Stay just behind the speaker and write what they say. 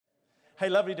Hey,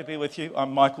 lovely to be with you.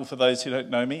 I'm Michael, for those who don't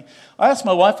know me. I asked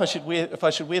my wife if I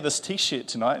should wear this T-shirt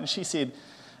tonight, and she said,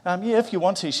 yeah, if you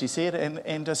want to, she said.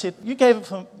 And I said, you gave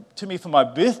it to me for my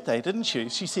birthday, didn't you?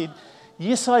 She said,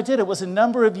 yes, I did. It was a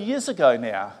number of years ago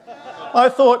now. I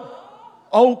thought,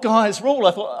 old guy's rule.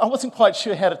 I wasn't quite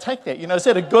sure how to take that. Is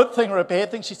that a good thing or a bad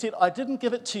thing? She said, I didn't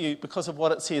give it to you because of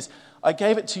what it says. I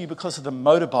gave it to you because of the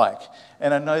motorbike,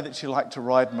 and I know that you like to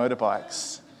ride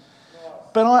motorbikes.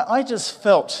 But I just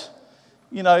felt...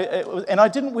 and I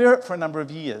didn't wear it for a number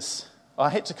of years. I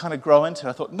had to kind of grow into it.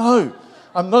 I thought, no,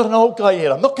 I'm not an old guy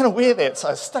yet. I'm not going to wear that. So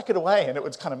I stuck it away, and it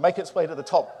would kind of make its way to the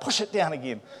top, push it down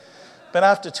again. But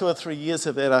after 2 or 3 years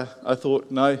of that, I thought,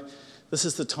 no, this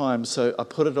is the time. So I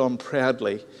put it on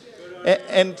proudly.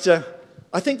 And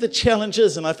I think the challenge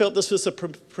is, and I felt this was a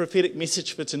prophetic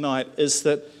message for tonight, is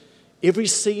that every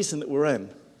season that we're in,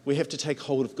 we have to take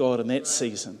hold of God in that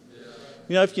season.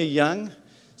 If you're young,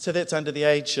 so that's under the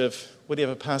age of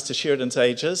whatever Pastor Sheridan's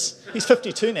age is. He's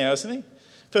 52 now, isn't he?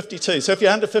 52. So if you're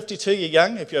under 52, you're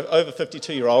young. If you're over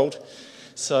 52, you're old.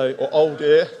 Or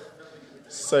older.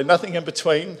 So nothing in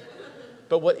between.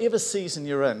 But whatever season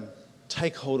you're in,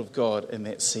 take hold of God in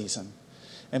that season.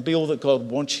 And be all that God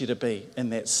wants you to be in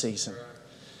that season.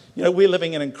 We're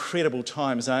living in incredible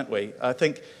times, aren't we? I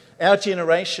think our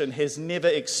generation has never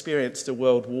experienced a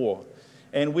world war.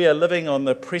 And we are living on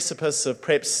the precipice of,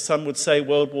 perhaps some would say,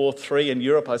 World War III in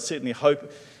Europe. I certainly hope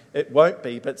it won't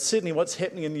be. But certainly what's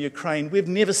happening in the Ukraine, we've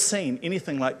never seen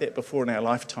anything like that before in our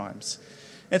lifetimes.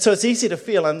 And so it's easy to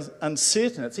feel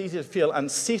uncertain. It's easy to feel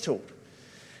unsettled.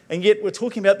 And yet we're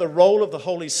talking about the role of the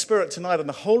Holy Spirit tonight. And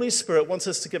the Holy Spirit wants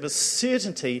us to give us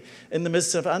certainty in the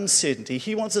midst of uncertainty.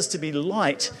 He wants us to be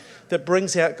light that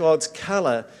brings out God's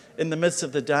colour in the midst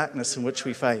of the darkness in which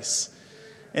we face.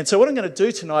 And so what I'm going to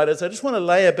do tonight is I just want to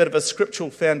lay a bit of a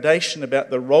scriptural foundation about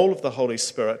the role of the Holy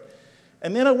Spirit.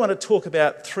 And then I want to talk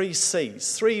about 3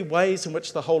 C's, 3 ways in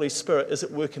which the Holy Spirit is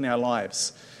at work in our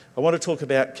lives. I want to talk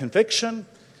about conviction,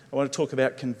 I want to talk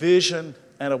about conversion,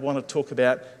 and I want to talk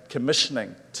about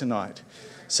commissioning tonight.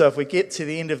 So if we get to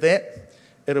the end of that,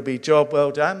 it'll be job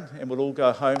well done, and we'll all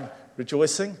go home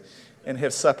rejoicing and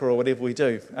have supper or whatever we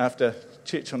do after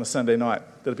church on a Sunday night.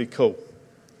 That'll be cool.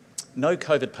 No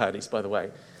COVID parties, by the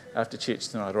way, after church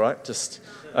tonight, all right?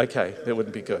 Okay, that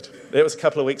wouldn't be good. That was a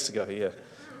couple of weeks ago, yeah.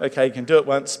 Okay, you can do it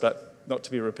once, but not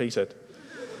to be repeated.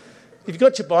 If you've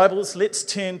got your Bibles, let's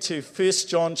turn to 1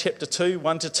 John chapter 2,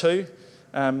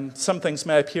 1-2. Some things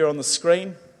may appear on the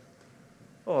screen.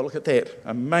 Oh, look at that.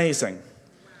 Amazing.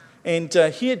 And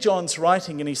here John's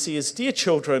writing, and he says, Dear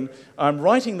children, I'm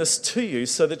writing this to you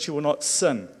so that you will not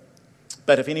sin.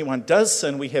 But if anyone does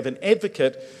sin, we have an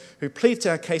advocate who pleads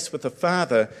our case with the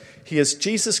Father. He is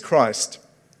Jesus Christ,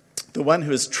 the one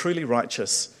who is truly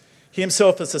righteous. He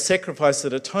himself is the sacrifice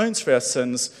that atones for our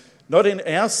sins, not in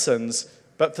our sins,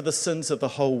 but for the sins of the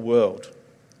whole world.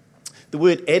 The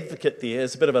word advocate there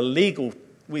is a bit of a legal,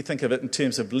 we think of it in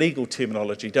terms of legal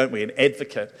terminology, don't we, an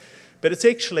advocate. But it's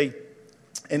actually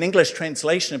an English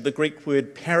translation of the Greek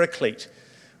word paraclete,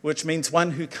 which means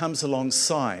one who comes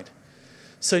alongside.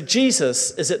 So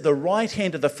Jesus is at the right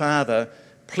hand of the Father,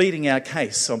 pleading our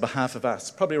case on behalf of us.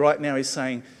 Probably right now he's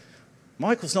saying,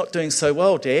 Michael's not doing so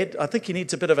well, Dad. I think he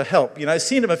needs a bit of a help.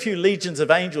 Send him a few legions of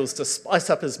angels to spice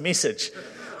up his message.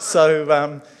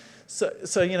 So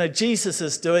Jesus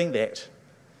is doing that.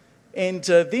 And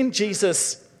then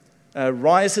Jesus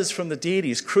rises from the dead.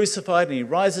 He's crucified and he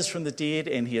rises from the dead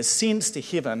and he ascends to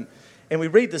heaven. And we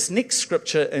read this next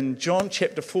scripture in John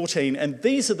chapter 14. And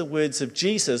these are the words of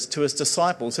Jesus to his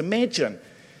disciples. Imagine,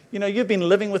 you've been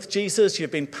living with Jesus,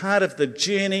 you've been part of the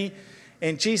journey,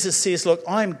 and Jesus says, look,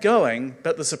 I'm going,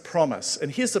 but there's a promise. And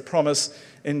here's the promise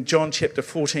in John chapter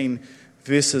 14,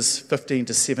 verses 15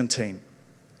 to 17.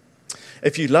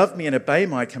 If you love me and obey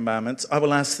my commandments, I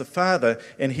will ask the Father,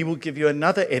 and he will give you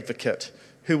another advocate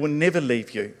who will never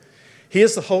leave you. He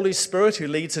is the Holy Spirit who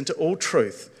leads into all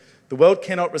truth. The world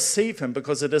cannot receive him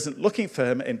because it isn't looking for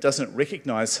him and doesn't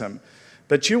recognize him.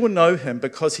 But you will know him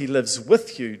because he lives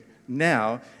with you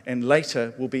now and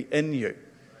later will be in you.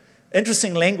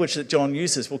 Interesting language that John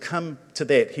uses. We'll come to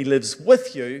that. He lives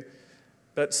with you,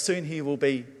 but soon he will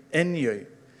be in you.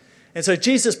 And so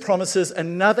Jesus promises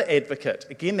another advocate.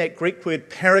 Again, that Greek word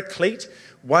paraclete,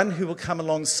 one who will come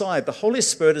alongside. The Holy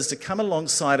Spirit is to come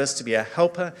alongside us to be our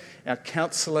helper, our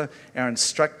counselor, our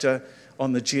instructor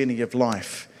on the journey of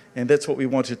life. And that's what we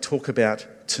want to talk about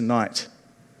tonight.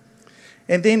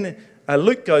 And then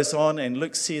Luke goes on, and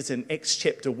Luke says in Acts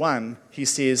chapter 1, he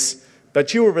says,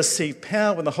 but you will receive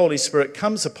power when the Holy Spirit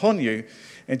comes upon you,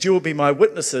 and you will be my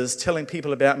witnesses, telling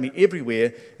people about me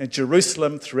everywhere, in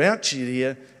Jerusalem, throughout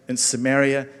Judea, in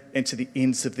Samaria, and to the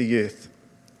ends of the earth.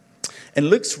 And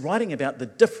Luke's writing about the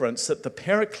difference that the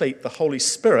Paraclete, the Holy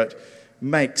Spirit,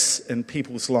 makes in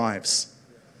people's lives.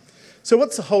 So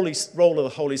what's the role of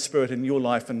the Holy Spirit in your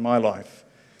life and my life?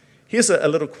 Here's a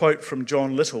little quote from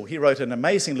John Little. He wrote an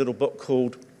amazing little book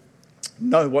called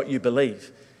Know What You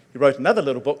Believe. He wrote another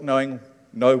little book, Know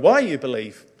Why You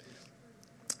Believe.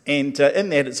 And in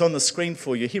that, it's on the screen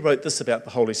for you. He wrote this about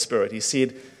the Holy Spirit. He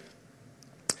said,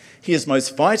 "He is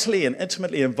most vitally and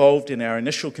intimately involved in our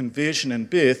initial conversion and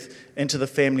birth into the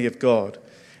family of God,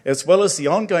 as well as the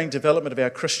ongoing development of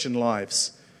our Christian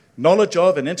lives. Knowledge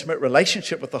of and intimate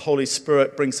relationship with the Holy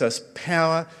Spirit brings us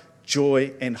power,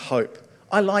 joy, and hope."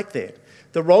 I like that.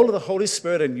 The role of the Holy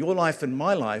Spirit in your life and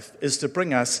my life is to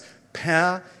bring us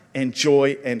power and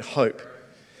joy and hope.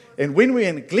 And when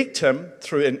we neglect him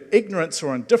through ignorance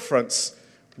or indifference,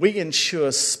 we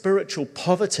ensure spiritual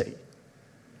poverty.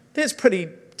 That's pretty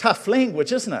tough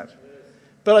language, isn't it?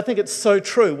 But I think it's so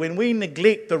true. When we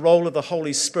neglect the role of the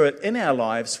Holy Spirit in our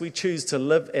lives, we choose to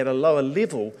live at a lower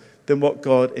level than what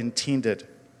God intended.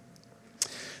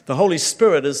 The Holy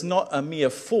Spirit is not a mere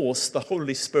force. The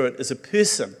Holy Spirit is a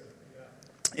person.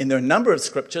 And there are a number of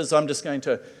scriptures. I'm just going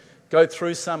to go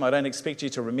through some. I don't expect you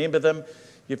to remember them.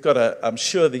 You've got, I'm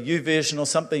sure, the YouVersion or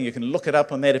something. You can look it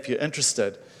up on that if you're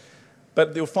interested.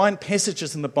 But you'll find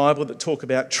passages in the Bible that talk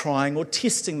about trying or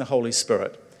testing the Holy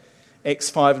Spirit. Acts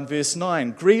 5 and verse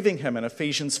 9, grieving him in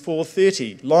Ephesians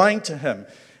 4:30, lying to him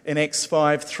in Acts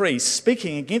 5:3,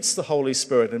 speaking against the Holy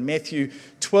Spirit in Matthew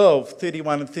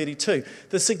 12:31 and 32.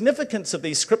 The significance of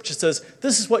these scriptures is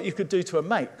this is what you could do to a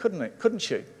mate, couldn't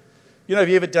you? You know, have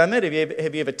you ever done that? Have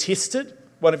you ever tested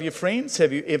one of your friends?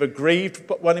 Have you ever grieved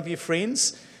one of your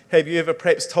friends? Have you ever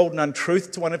perhaps told an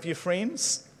untruth to one of your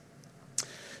friends?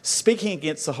 Speaking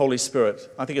against the Holy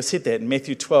Spirit, I think I said that in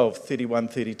Matthew 12:31,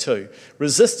 32.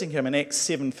 Resisting him in Acts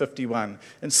 7:51.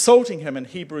 Insulting him in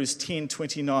Hebrews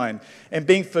 10:29. And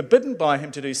being forbidden by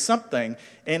him to do something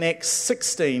in Acts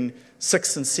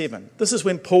 16:6 and 7. This is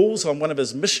when Paul's on one of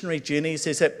his missionary journeys.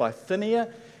 He's at Bithynia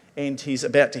and he's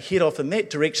about to head off in that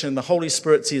direction. And the Holy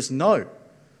Spirit says, "No,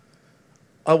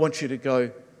 I want you to go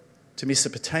to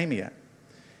Mesopotamia."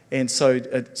 And so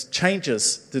it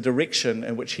changes the direction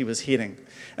in which he was heading.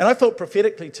 And I felt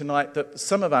prophetically tonight that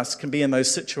some of us can be in those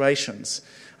situations.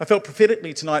 I felt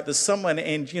prophetically tonight that someone,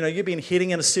 and you've been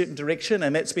heading in a certain direction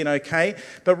and that's been okay,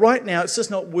 but right now it's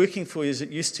just not working for you as it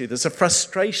used to. There's a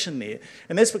frustration there.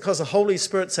 And that's because the Holy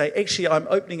Spirit say, actually, I'm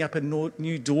opening up a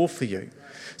new door for you.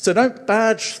 So don't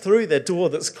barge through the door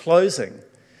that's closing.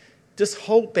 Just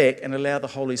hold back and allow the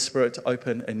Holy Spirit to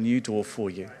open a new door for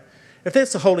you. If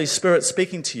that's the Holy Spirit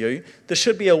speaking to you, there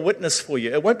should be a witness for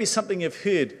you. It won't be something you've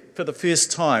heard for the first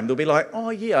time. They'll be like,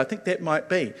 oh yeah, I think that might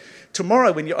be.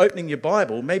 Tomorrow when you're opening your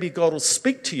Bible, maybe God will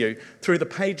speak to you through the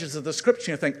pages of the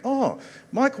scripture. You think, oh,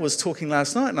 Michael was talking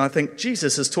last night and I think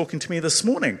Jesus is talking to me this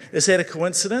morning. Is that a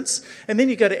coincidence? And then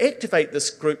you go to activate this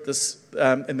group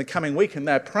in the coming week and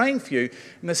they're praying for you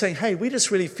and they're saying, hey, we just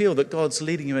really feel that God's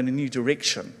leading you in a new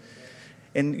direction.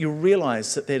 And you'll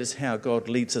realise that is how God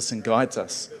leads us and guides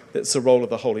us. That's the role of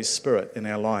the Holy Spirit in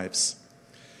our lives.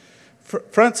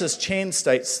 Francis Chan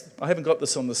states, I haven't got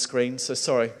this on the screen, so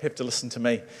sorry, you have to listen to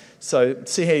me. So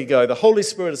see how you go. The Holy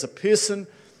Spirit is a person.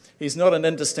 He's not an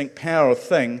indistinct power or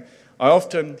thing. I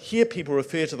often hear people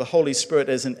refer to the Holy Spirit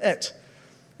as an it,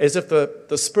 as if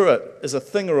the Spirit is a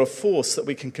thing or a force that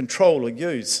we can control or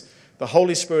use. The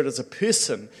Holy Spirit is a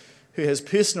person who has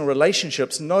personal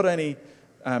relationships, not only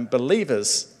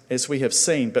believers, as we have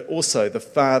seen, but also the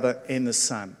Father and the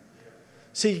Son.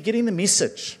 So you're getting the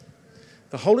message.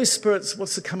 The Holy Spirit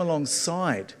wants to come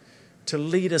alongside to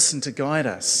lead us and to guide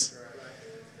us.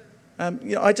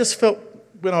 I just felt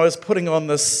when I was putting on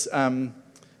this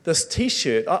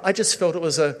T-shirt, I just felt it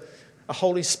was a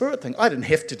Holy Spirit thing. I didn't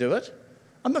have to do it.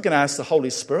 I'm not going to ask the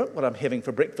Holy Spirit what I'm having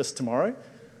for breakfast tomorrow.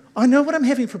 I know what I'm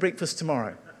having for breakfast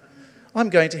tomorrow. I'm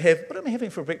going to have, what am I having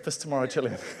for breakfast tomorrow,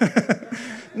 Gillian?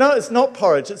 No, it's not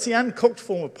porridge. It's the uncooked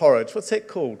form of porridge. What's that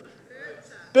called?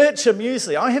 Bircher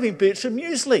muesli. I'm having Bircher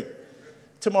muesli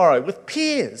tomorrow with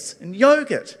pears and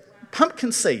yogurt,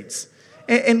 pumpkin seeds,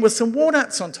 and with some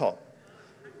walnuts on top.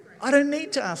 I don't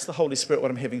need to ask the Holy Spirit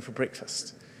what I'm having for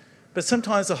breakfast. But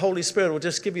sometimes the Holy Spirit will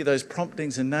just give you those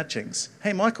promptings and nudgings.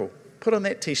 Hey, Michael, put on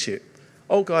that T-shirt.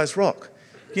 Old guys rock.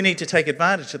 You need to take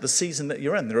advantage of the season that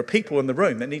you're in. There are people in the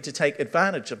room that need to take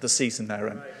advantage of the season they're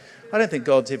in. I don't think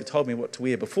God's ever told me what to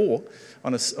wear before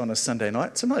on a Sunday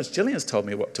night. Sometimes Gillian's told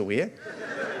me what to wear.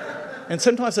 And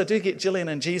sometimes I do get Gillian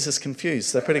and Jesus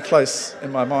confused. They're pretty close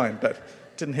in my mind, but it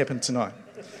didn't happen tonight.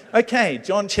 Okay,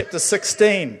 John chapter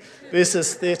 16,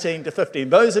 verses 13 to 15.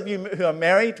 Those of you who are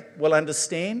married will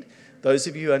understand Those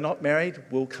of you who are not married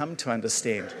will come to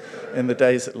understand in the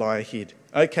days that lie ahead.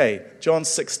 Okay, John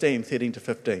 16, 13 to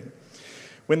 15.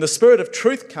 When the Spirit of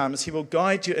truth comes, he will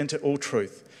guide you into all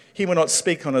truth. He will not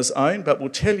speak on his own, but will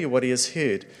tell you what he has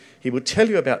heard. He will tell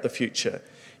you about the future.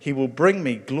 He will bring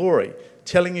me glory,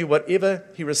 telling you whatever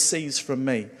he receives from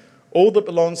me. All that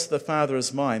belongs to the Father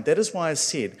is mine. That is why I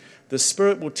said, the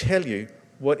Spirit will tell you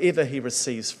whatever he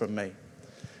receives from me.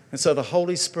 And so the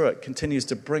Holy Spirit continues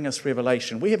to bring us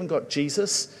revelation. We haven't got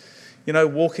Jesus,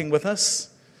 walking with us.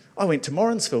 I went to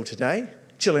Morrinsville today.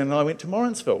 Gillian and I went to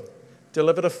Morrinsville.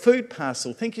 Delivered a food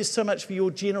parcel. Thank you so much for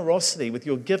your generosity with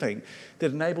your giving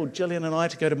that enabled Gillian and I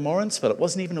to go to Morrinsville. It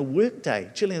wasn't even a work day.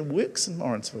 Gillian works in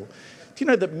Morrinsville. Do you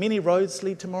know that many roads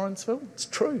lead to Morrinsville? It's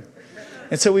true.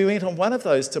 And so we went on one of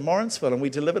those to Morrinsville and we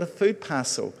delivered a food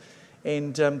parcel.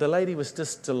 And the lady was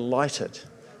just delighted.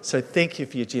 So thank you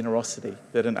for your generosity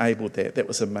that enabled that. That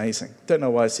was amazing. Don't know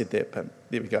why I said that, but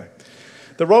there we go.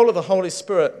 The role of the Holy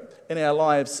Spirit in our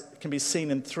lives can be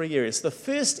seen in three areas. The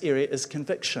first area is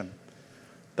conviction.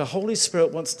 The Holy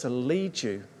Spirit wants to lead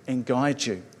you and guide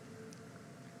you.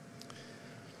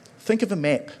 Think of a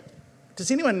map.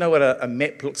 Does anyone know what a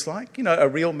map looks like? A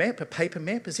real map, a paper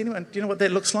map. Do you know what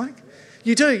that looks like?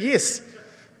 You do, yes.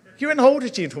 You're an older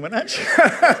gentleman, aren't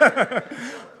you?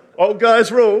 Old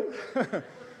guys rule.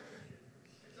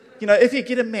 If you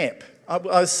get a map, I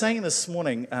was saying this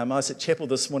morning, I was at chapel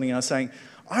this morning, and I was saying,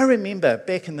 I remember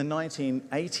back in the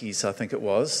 1980s, I think it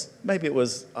was, maybe it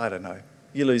was, I don't know,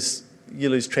 you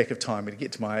lose track of time when you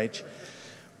get to my age.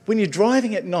 When you're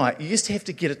driving at night, you used to have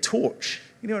to get a torch.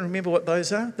 Anyone remember what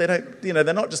those are? They don't,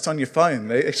 they're not just on your phone.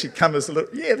 They actually come as a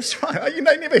little, yeah, that's right.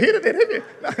 Never heard of that, have you?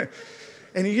 No.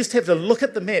 And you just have to look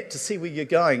at the map to see where you're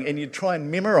going, and you try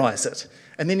and memorise it.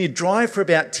 And then you drive for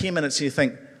about 10 minutes and you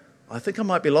think, I think I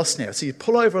might be lost now. So you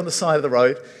pull over on the side of the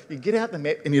road, you get out the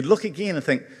map, and you look again and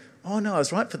think, oh no, I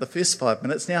was right for the first 5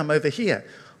 minutes, now I'm over here.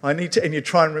 And you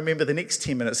try and remember the next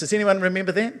 10 minutes. Does anyone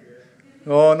remember that?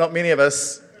 Oh, not many of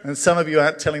us. And some of you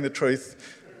aren't telling the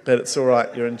truth, but it's all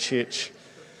right, you're in church.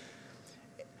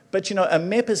 But a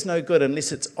map is no good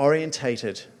unless it's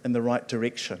orientated in the right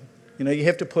direction. You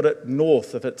have to put it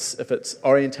north if it's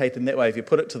orientated in that way. If you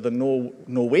put it to the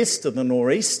northwest or the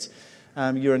northeast,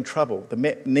 you're in trouble. The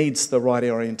map needs the right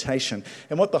orientation.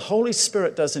 And what the Holy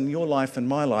Spirit does in your life and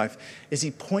my life is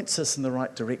he points us in the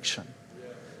right direction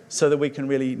so that we can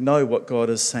really know what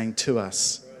God is saying to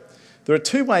us. There are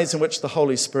two ways in which the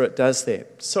Holy Spirit does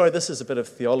that. Sorry, this is a bit of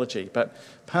theology, but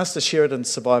Pastor Sheridan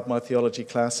survived my theology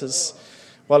classes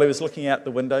while he was looking out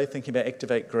the window thinking about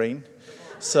Activate Green.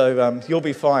 So you'll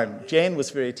be fine. Jan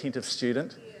was a very attentive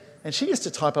student, and she used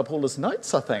to type up all his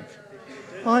notes, I think.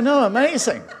 I know,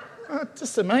 amazing.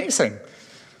 Just amazing.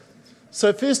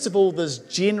 So first of all, there's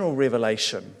general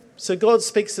revelation. So God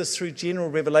speaks to us through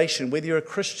general revelation, whether you're a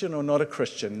Christian or not a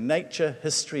Christian, nature,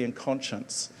 history, and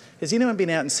conscience. Has anyone been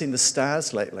out and seen the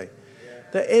stars lately?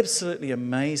 They're absolutely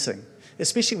amazing,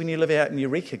 especially when you live out in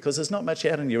Eureka, because there's not much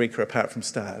out in Eureka apart from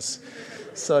stars.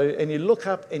 And you look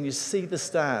up and you see the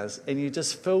stars and you're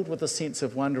just filled with a sense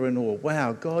of wonder and awe.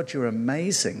 Wow, God, you're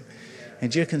amazing.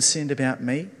 And you're concerned about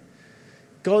me?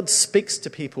 God speaks to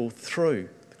people through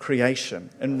creation.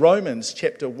 In Romans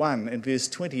chapter 1 and verse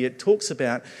 20, it talks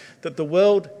about that the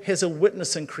world has a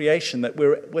witness in creation, that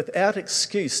we're without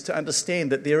excuse to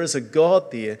understand that there is a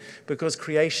God there because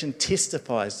creation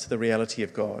testifies to the reality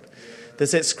of God.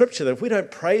 There's that scripture that if we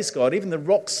don't praise God, even the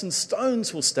rocks and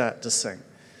stones will start to sing.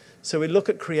 So we look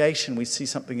at creation, we see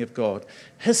something of God.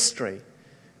 History.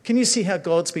 Can you see how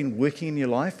God's been working in your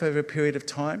life over a period of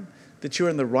time? That you're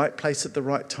in the right place at the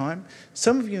right time?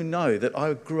 Some of you know that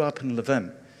I grew up in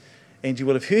Levin. And you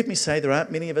will have heard me say there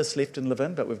aren't many of us left in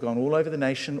Levin, but we've gone all over the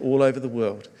nation, all over the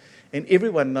world. And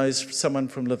everyone knows someone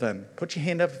from Levin. Put your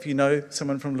hand up if you know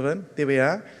someone from Levin. There we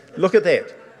are. Look at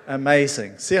that.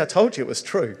 Amazing. See, I told you it was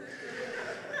true.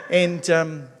 And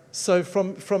so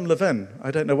from Levin,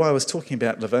 I don't know why I was talking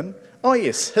about Levin. Oh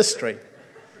yes, history.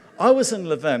 I was in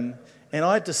Levin and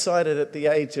I decided at the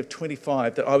age of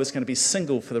 25 that I was going to be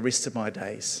single for the rest of my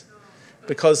days.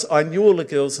 Because I knew all the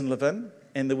girls in Levin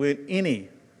and there weren't any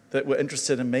that were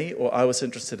interested in me or I was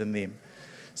interested in them.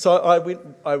 So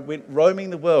I went roaming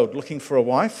the world looking for a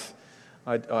wife.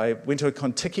 I went to a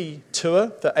Kontiki tour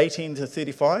for 18 to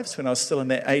 35s when I was still in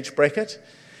that age bracket.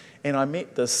 And I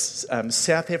met this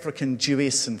South African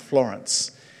Jewess in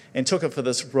Florence and took her for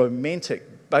this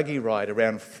romantic buggy ride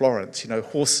around Florence,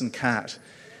 horse and cart.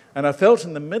 And I felt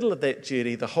in the middle of that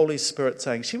journey the Holy Spirit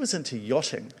saying, she was into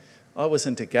yachting, I was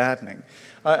into gardening.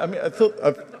 I thought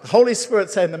the Holy Spirit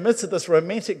saying in the midst of this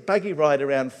romantic buggy ride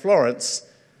around Florence,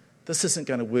 this isn't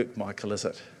going to work, Michael, is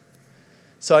it?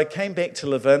 So I came back to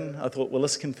live in. I thought, well,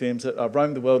 this confirms it. I've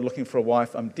roamed the world looking for a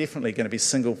wife. I'm definitely going to be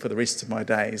single for the rest of my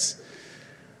days.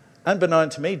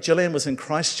 Unbeknown to me, Gillian was in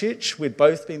Christchurch. We'd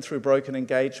both been through broken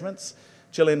engagements.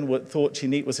 Gillian thought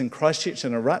Jeanette was in Christchurch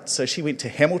in a rut, so she went to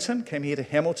Hamilton, came here to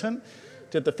Hamilton,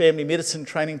 did the family medicine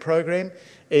training program,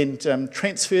 and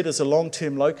transferred as a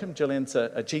long-term locum, Gillian's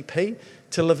a GP,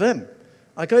 to live in.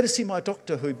 I go to see my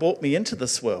doctor who brought me into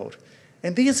this world,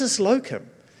 and there's this locum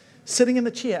sitting in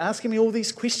the chair asking me all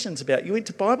these questions about, you went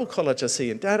to Bible college, I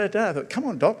see, and da-da-da. I thought, come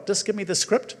on, doc, just give me the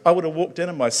script. I would have walked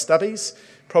in my stubbies,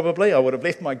 probably. I would have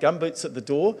left my gumboots at the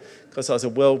door because I was a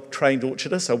well-trained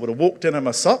orchardist. I would have walked in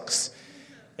my socks,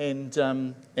 and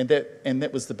that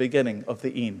was the beginning of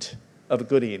the end, of a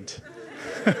good end.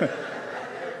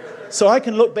 So I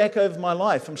can look back over my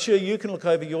life. I'm sure you can look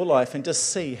over your life and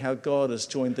just see how God has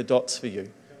joined the dots for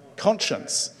you.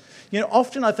 Conscience. You know,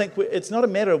 often I think it's not a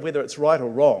matter of whether it's right or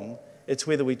wrong. It's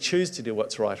whether we choose to do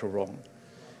what's right or wrong.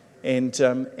 And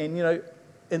you know,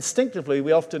 instinctively,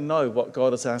 we often know what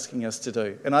God is asking us to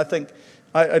do. And I think,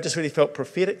 I just really felt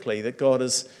prophetically that God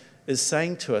is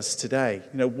saying to us today,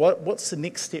 you know, what's the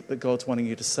next step that God's wanting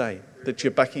you to say that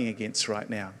you're bucking against right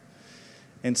now?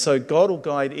 And so God will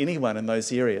guide anyone in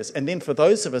those areas. And then for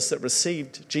those of us that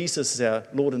received Jesus as our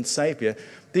Lord and Saviour,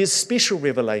 there's special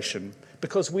revelation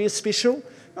because we're special.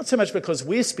 Not so much because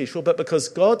we're special, but because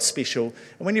God's special.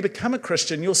 And when you become a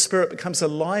Christian, your spirit becomes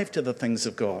alive to the things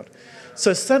of God.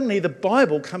 So suddenly the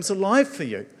Bible comes alive for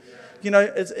you. You know,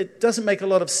 it doesn't make a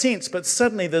lot of sense, but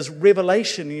suddenly there's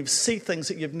revelation and you see things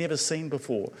that you've never seen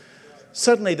before.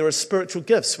 Suddenly there are spiritual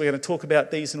gifts. We're going to talk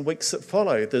about these in weeks that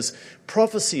follow. There's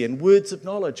prophecy and words of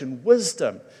knowledge and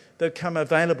wisdom that come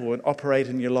available and operate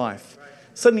in your life.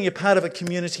 Suddenly you're part of a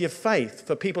community of faith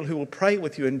for people who will pray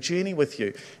with you and journey with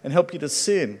you and help you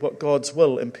discern what God's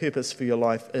will and purpose for your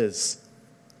life is.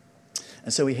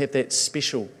 And so we have that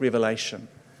special revelation.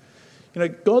 You know,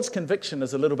 God's conviction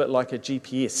is a little bit like a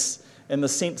GPS in the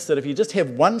sense that if you just have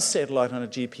one satellite on a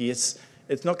GPS,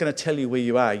 it's not going to tell you where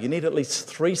you are. You need at least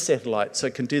 3 satellites so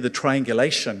it can do the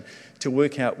triangulation to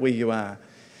work out where you are.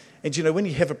 And you know, when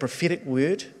you have a prophetic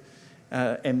word,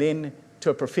 and then to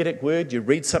a prophetic word, you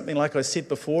read something like I said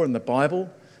before in the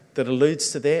Bible that alludes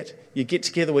to that, you get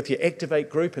together with your Activate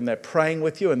group and they're praying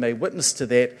with you and they witness to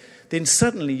that, then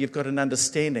suddenly you've got an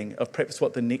understanding of perhaps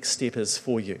what the next step is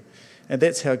for you. And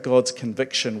that's how God's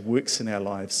conviction works in our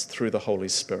lives through the Holy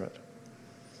Spirit.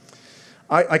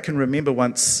 I can remember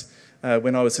once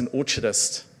when I was an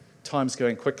orchardist, time's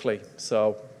going quickly, so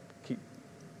I'll keep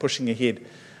pushing ahead.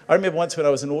 I remember once when I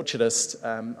was an orchardist,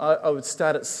 I would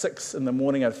start at 6 in the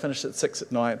morning, I'd finish at 6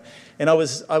 at night, and I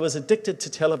was addicted to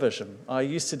television. I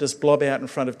used to just blob out in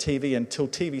front of TV until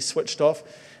TV switched off.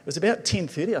 It was about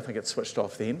 10:30, I think it switched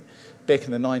off then, back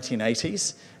in the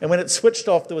 1980s. And when it switched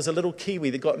off, there was a little Kiwi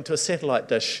that got into a satellite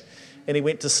dish, and he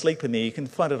went to sleep in there. You can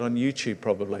find it on YouTube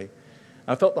probably.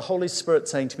 I felt the Holy Spirit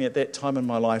saying to me at that time in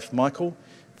my life, Michael,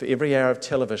 for every hour of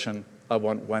television, I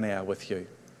want 1 hour with you.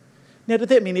 Now, did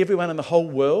that mean everyone in the whole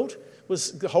world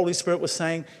the Holy Spirit was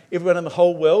saying, everyone in the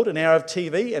whole world, an hour of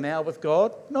TV, an hour with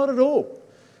God? Not at all.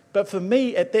 But for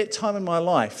me, at that time in my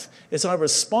life, as I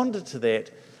responded to that,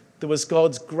 there was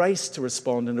God's grace to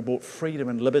respond and it brought freedom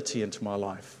and liberty into my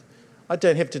life. I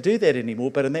don't have to do that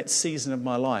anymore, but in that season of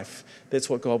my life, that's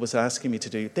what God was asking me to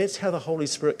do. That's how the Holy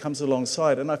Spirit comes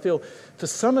alongside. And I feel for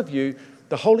some of you,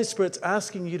 the Holy Spirit's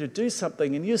asking you to do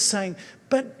something and you're saying,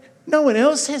 but no one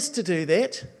else has to do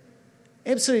that.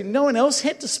 Absolutely, no one else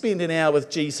had to spend an hour with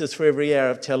Jesus for every hour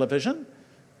of television.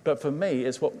 But for me,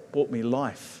 it's what brought me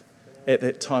life at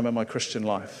that time in my Christian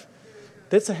life.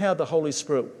 That's how the Holy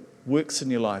Spirit works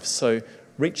in your life. So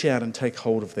reach out and take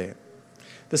hold of that.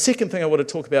 The second thing I want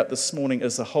to talk about this morning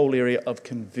is the whole area of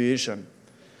conversion.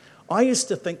 I used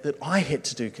to think that I had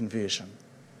to do conversion.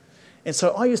 And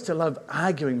so I used to love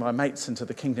arguing my mates into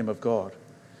the kingdom of God.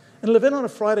 And live in on a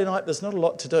Friday night, there's not a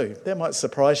lot to do. That might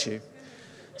surprise you.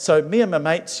 So me and my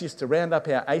mates used to round up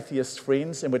our atheist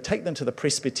friends and would take them to the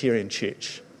Presbyterian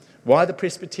church. Why the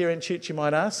Presbyterian church, you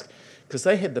might ask? Because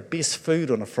they had the best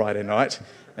food on a Friday night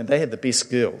and they had the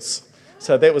best girls.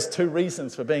 So that was 2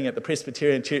 reasons for being at the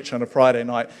Presbyterian church on a Friday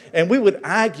night. And we would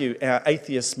argue our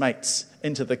atheist mates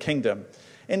into the kingdom.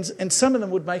 And some of them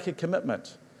would make a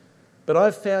commitment. But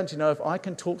I've found, if I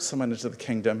can talk someone into the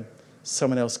kingdom,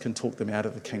 someone else can talk them out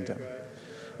of the kingdom.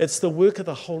 It's the work of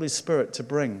the Holy Spirit to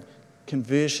bring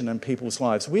conversion in people's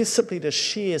lives. We're simply to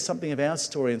share something of our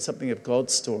story and something of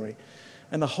God's story.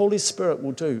 And the Holy Spirit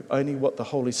will do only what the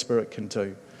Holy Spirit can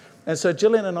do. And so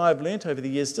Gillian and I have learnt over the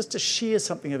years just to share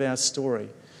something of our story.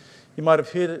 You might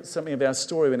have heard something of our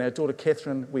story when our daughter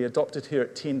Catherine, we adopted her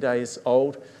at 10 days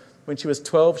old. When she was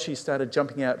 12, she started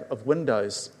jumping out of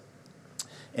windows.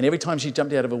 And every time she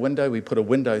jumped out of a window, we put a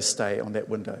window stay on that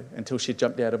window until she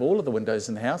jumped out of all of the windows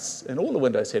in the house, and all the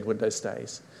windows had window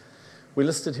stays. We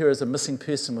listed her as a missing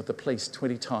person with the police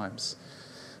 20 times.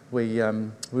 We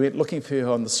went looking for her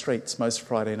on the streets most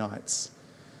Friday nights.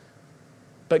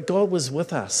 But God was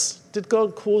with us. Did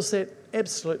God cause that?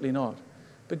 Absolutely not.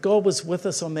 But God was with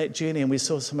us on that journey, and we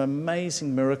saw some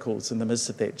amazing miracles in the midst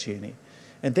of that journey.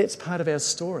 And that's part of our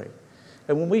story.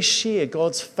 And when we share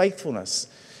God's faithfulness,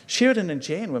 Sheridan and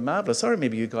Jan were marvellous. I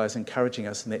remember you guys encouraging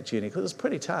us in that journey because it was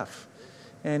pretty tough.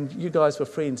 And you guys were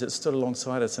friends that stood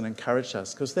alongside us and encouraged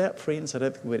us, because without friends, I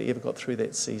don't think we'd ever got through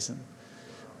that season.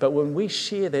 But when we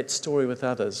share that story with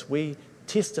others, we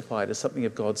testify to something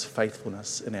of God's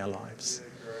faithfulness in our lives.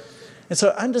 And so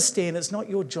understand it's not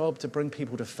your job to bring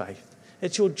people to faith.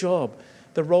 It's your job,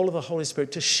 the role of the Holy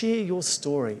Spirit, to share your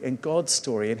story and God's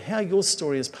story and how your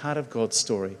story is part of God's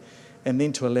story, and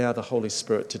then to allow the Holy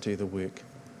Spirit to do the work.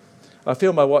 I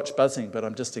feel my watch buzzing, but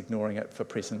I'm just ignoring it for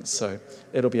present, so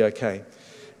it'll be okay.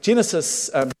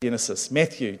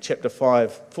 Matthew chapter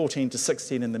 5, 14 to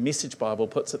 16 in the Message Bible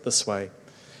puts it this way.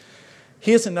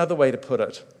 Here's another way to put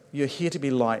it. You're here to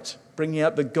be light, bringing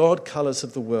out the God colours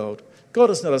of the world. God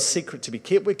is not a secret to be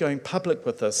kept. We're going public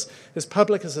with this. As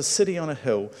public as a city on a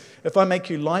hill. If I make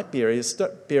you light bearers,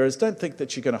 don't think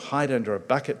that you're going to hide under a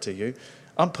bucket, do you?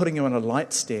 I'm putting you on a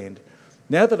light stand.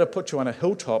 Now that I've put you on a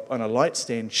hilltop, on a light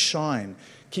stand, shine.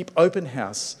 Keep open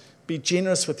house. Be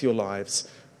generous with your lives.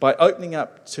 By opening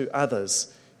up to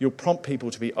others, you'll prompt people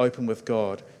to be open with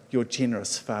God, your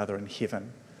generous Father in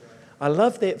heaven. I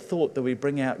love that thought that we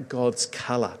bring out God's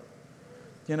colour.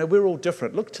 You know, we're all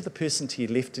different. Look to the person to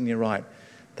your left and your right.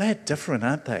 They're different,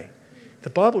 aren't they? The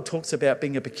Bible talks about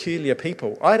being a peculiar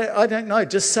people. I don't know,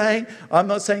 just saying. I'm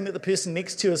not saying that the person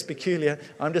next to you is peculiar.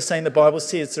 I'm just saying the Bible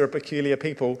says they're a peculiar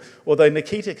people. Although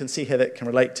Nikita can see how that can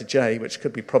relate to Jay, which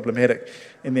could be problematic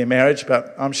in their marriage,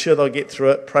 but I'm sure they'll get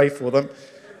through it. Pray for them.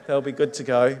 They'll be good to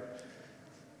go.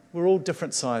 We're all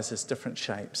different sizes, different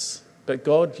shapes. But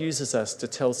God uses us to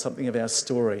tell something of our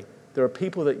story. There are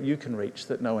people that you can reach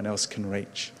that no one else can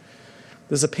reach.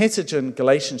 There's a passage in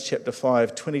Galatians chapter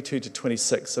 5, 22 to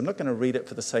 26. I'm not going to read it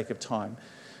for the sake of time.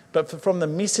 But from the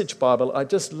Message Bible, I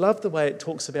just love the way it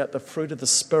talks about the fruit of the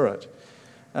Spirit.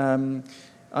 I'm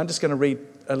just going to read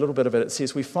a little bit of it. It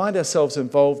says, we find ourselves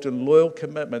involved in loyal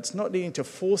commitments, not needing to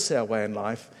force our way in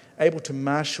life, able to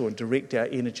marshal and direct our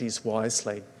energies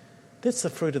wisely. That's the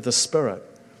fruit of the Spirit.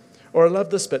 Or I love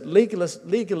this bit,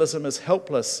 legalism is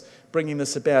helpless bringing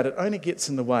this about. It only gets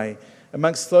in the way.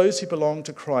 Amongst those who belong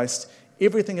to Christ,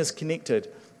 everything is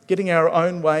connected. Getting our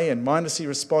own way and mindlessly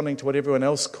responding to what everyone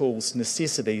else calls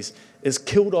necessities is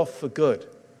killed off for good,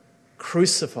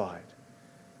 crucified.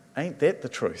 Ain't that the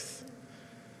truth?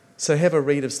 So have a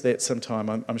read of that sometime.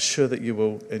 I'm sure that you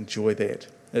will enjoy that.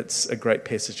 It's a great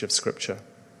passage of Scripture.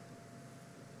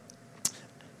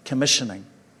 Commissioning.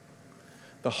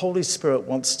 The Holy Spirit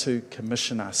wants to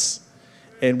commission us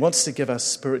and wants to give us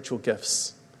spiritual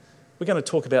gifts. We're going to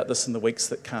talk about this in the weeks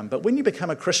that come. But when you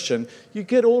become a Christian, you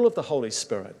get all of the Holy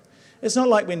Spirit. It's not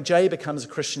like when Jay becomes a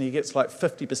Christian, he gets like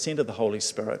 50% of the Holy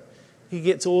Spirit. He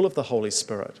gets all of the Holy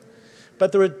Spirit.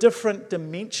 But there are different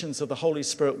dimensions of the Holy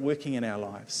Spirit working in our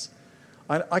lives.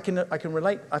 I can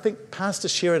relate. I think Pastor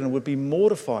Sheridan would be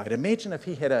mortified. Imagine if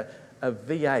he had a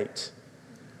V8,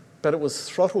 but it was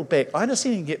throttled back. I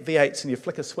understand you can get V8s and you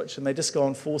flick a switch and they just go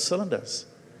on 4 cylinders.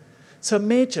 So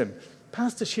imagine,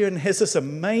 Pastor Sheridan has this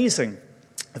amazing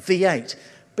V8,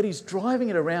 but he's driving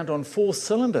it around on 4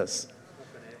 cylinders.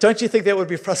 Don't you think that would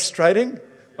be frustrating?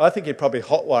 I think you'd probably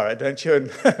hotwire it, don't you,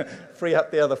 and free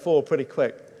up the other 4 pretty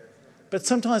quick. But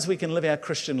sometimes we can live our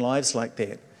Christian lives like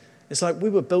that. It's like we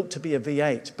were built to be a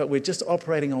V8, but we're just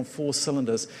operating on 4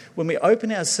 cylinders. When we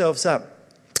open ourselves up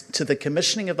to the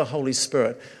commissioning of the Holy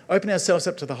Spirit, open ourselves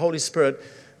up to the Holy Spirit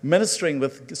ministering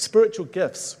with spiritual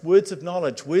gifts, words of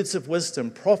knowledge, words of wisdom,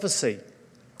 prophecy,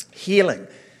 healing.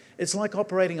 It's like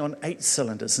operating on 8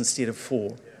 cylinders instead of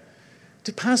 4.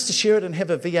 Did Pastor Sheridan have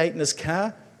a V8 in his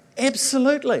car?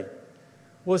 Absolutely.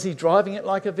 Was he driving it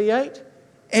like a V8?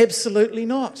 Absolutely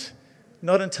not.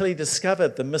 Not until he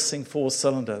discovered the missing 4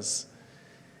 cylinders.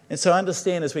 And so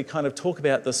understand, as we kind of talk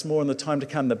about this more in the time to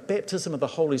come, the baptism of the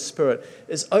Holy Spirit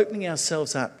is opening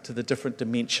ourselves up to the different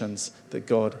dimensions that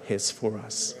God has for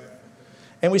us.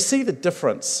 And we see the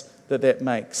difference that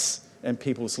makes in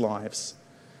people's lives.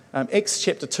 Acts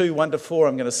chapter 2, 1 to 4,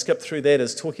 I'm going to skip through that,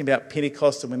 is talking about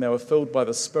Pentecost and when they were filled by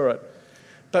the Spirit.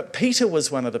 But Peter was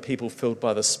one of the people filled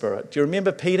by the Spirit. Do you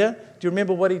remember Peter? Do you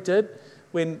remember what he did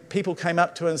when people came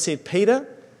up to him and said, Peter,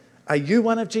 are you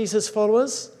one of Jesus'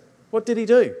 followers? What did he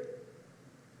do?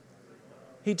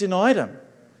 He denied him.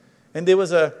 And there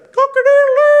was a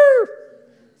cock-a-doodle-doo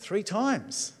 3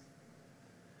 times.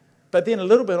 But then a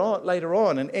little bit later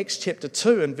on, in Acts chapter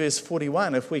 2 and verse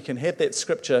 41, if we can have that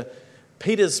scripture,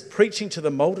 Peter's preaching to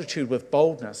the multitude with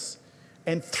boldness,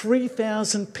 and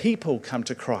 3,000 people come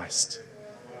to Christ.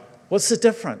 What's the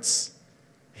difference?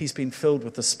 He's been filled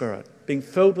with the Spirit. Being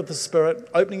filled with the Spirit,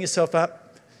 opening yourself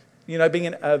up, being a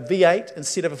V8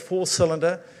 instead of a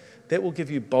 4-cylinder, that will give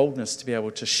you boldness to be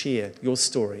able to share your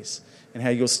stories and how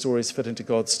your stories fit into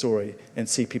God's story and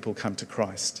see people come to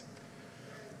Christ.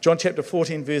 John chapter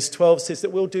 14 verse 12 says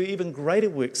that we'll do even greater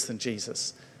works than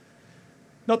Jesus.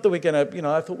 Not that we're going to,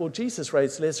 I thought, well, Jesus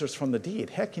raised Lazarus from the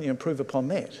dead. How can you improve upon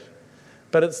that?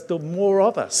 But it's the more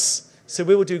of us. So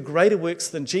we will do greater works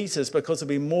than Jesus because there'll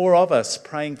be more of us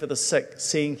praying for the sick,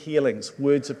 seeing healings,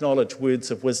 words of knowledge, words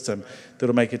of wisdom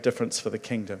that'll make a difference for the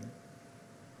kingdom.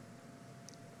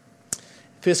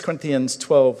 1 Corinthians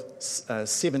 12,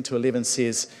 7 to 11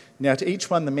 says, "Now to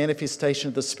each one the manifestation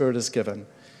of the Spirit is given.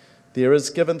 There is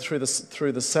given through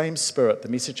the same Spirit the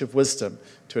message of wisdom,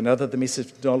 to another the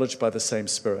message of knowledge by the same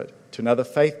Spirit, to another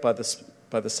faith by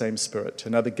the same Spirit, to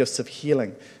another gifts of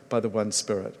healing by the one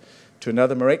Spirit, to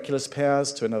another miraculous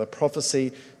powers, to another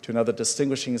prophecy, to another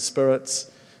distinguishing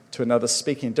spirits, to another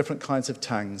speaking in different kinds of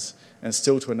tongues, and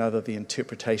still to another the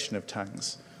interpretation of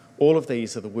tongues. All of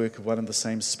these are the work of one and the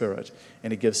same Spirit,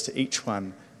 and He gives to each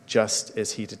one just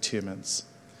as He determines."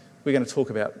 We're going to talk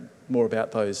more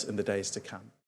about those in the days to come.